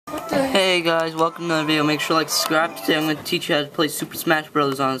Hey guys, welcome to another video. Make sure to like, subscribe. Today I'm going to teach you how to play Super Smash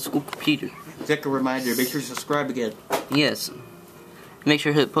Bros. On a school computer. Just a reminder, make sure to subscribe again. Yes. Make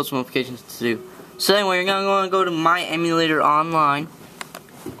sure to hit post notifications to do. So anyway, you're going to go to myemulator.online.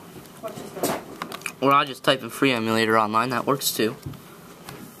 Or I'll just type in free emulator online. That works too.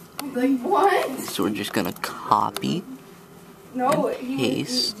 Like what? So we're just going to copy. No, and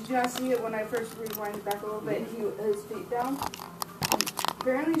paste. did you not see it when I first rewinded back a little bit and he his feet down?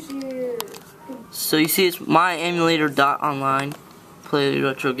 Apparently she... So you see it's myemulator.online. Play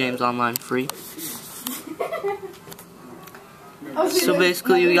retro games online free. So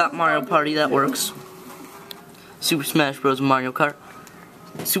basically you got Mario Party, that works. Super Smash Bros. Mario Kart.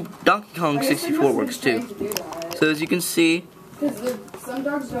 Donkey Kong 64 works too. So as you can see, some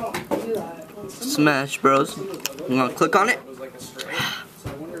dogs don't do that. Smash Bros. I'm gonna click on it.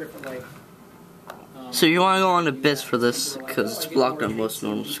 So you want to go on to BIS for this because it's blocked on most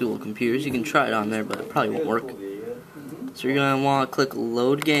normal school computers. You can try it on there, but it probably won't work. So you're gonna want to click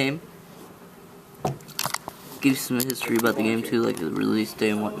Load Game. Give you some history about the game too, like the release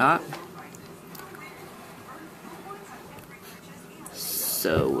day and whatnot.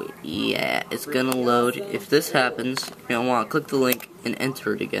 So yeah, it's gonna load. If this happens, you're gonna want to click the link and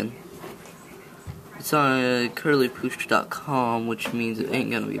enter it again. It's on curlypooch.com, which means it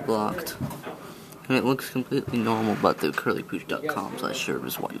ain't gonna be blocked. And it looks completely normal, but the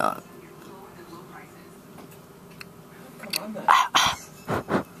curlypooch.com/servers whatnot.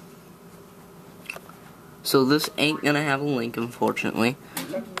 So this ain't gonna have a link, unfortunately,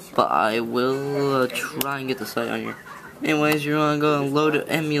 but I will try and get the site on here. Anyways, you're gonna go and load an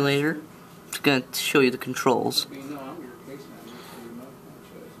emulator. It's gonna show you the controls.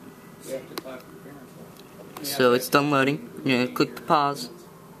 So it's done loading. You're gonna click the pause.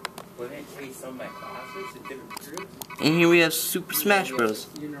 And here we have Super Smash Bros.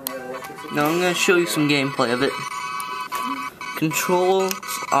 Now I'm gonna show you some gameplay of it. Controls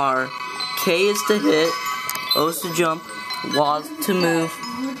are K is to hit, O is to jump, Y is to move,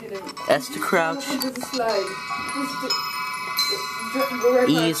 S to crouch,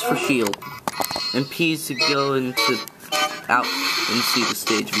 E is for shield, and P is to go into out and see the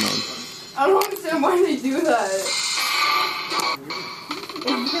stage mode. I don't understand why they do that.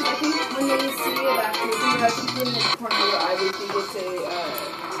 It's because I think when they see it actually, you have to put in the corner of your eye, they think it's a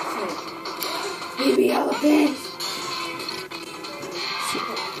snake. Baby elephant!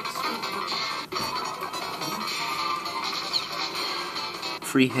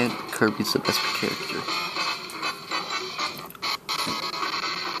 Free hint, Kirby's the best character.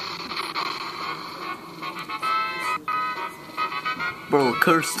 Bro,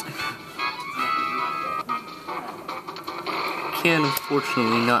 cursed. Can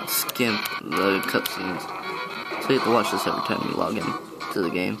unfortunately not skimp the cutscenes, so you have to watch this every time you log in to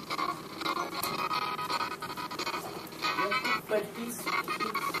the game.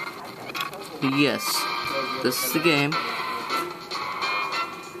 Yes, this is the game.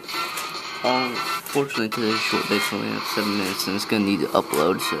 Unfortunately, today's short day, so only have 7 minutes, and it's gonna need to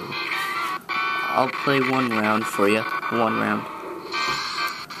upload. So I'll play one round for you. One round.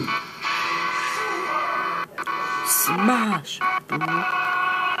 Smash!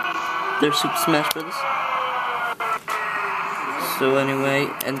 There's Super Smash Bros. So anyway,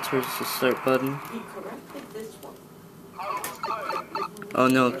 enter the start button. Oh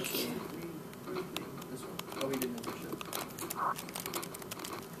no.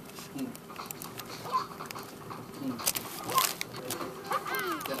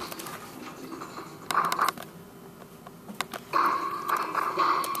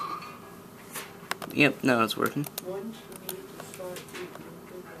 Yep, now it's working.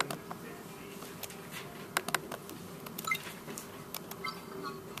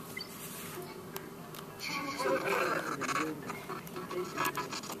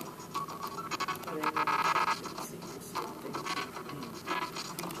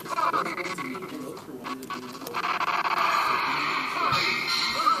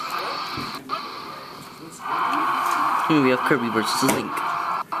 Here we have Kirby versus Link.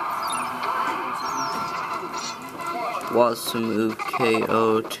 Was to move,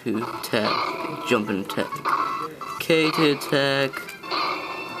 KO to attack, jump and attack. K to attack,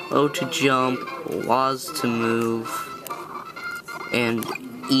 O to jump, was to move, and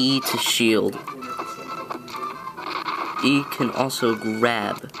E to shield. E can also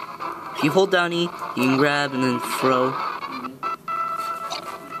grab. If you hold down E, you can grab and then throw.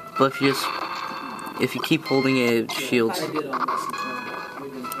 But if you keep holding it, it shields.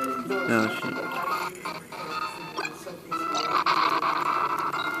 No,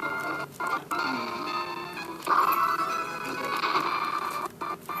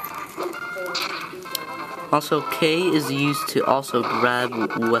 Also, K is used to also grab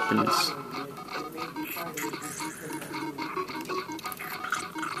weapons.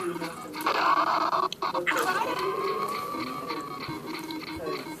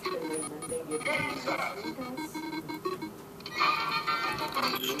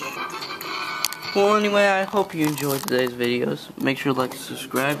 Well, anyway, I hope you enjoyed today's videos. Make sure to like and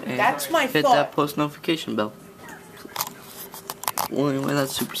subscribe and hit that post notification bell. Well, anyway,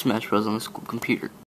 that's Super Smash Bros. On the school computer.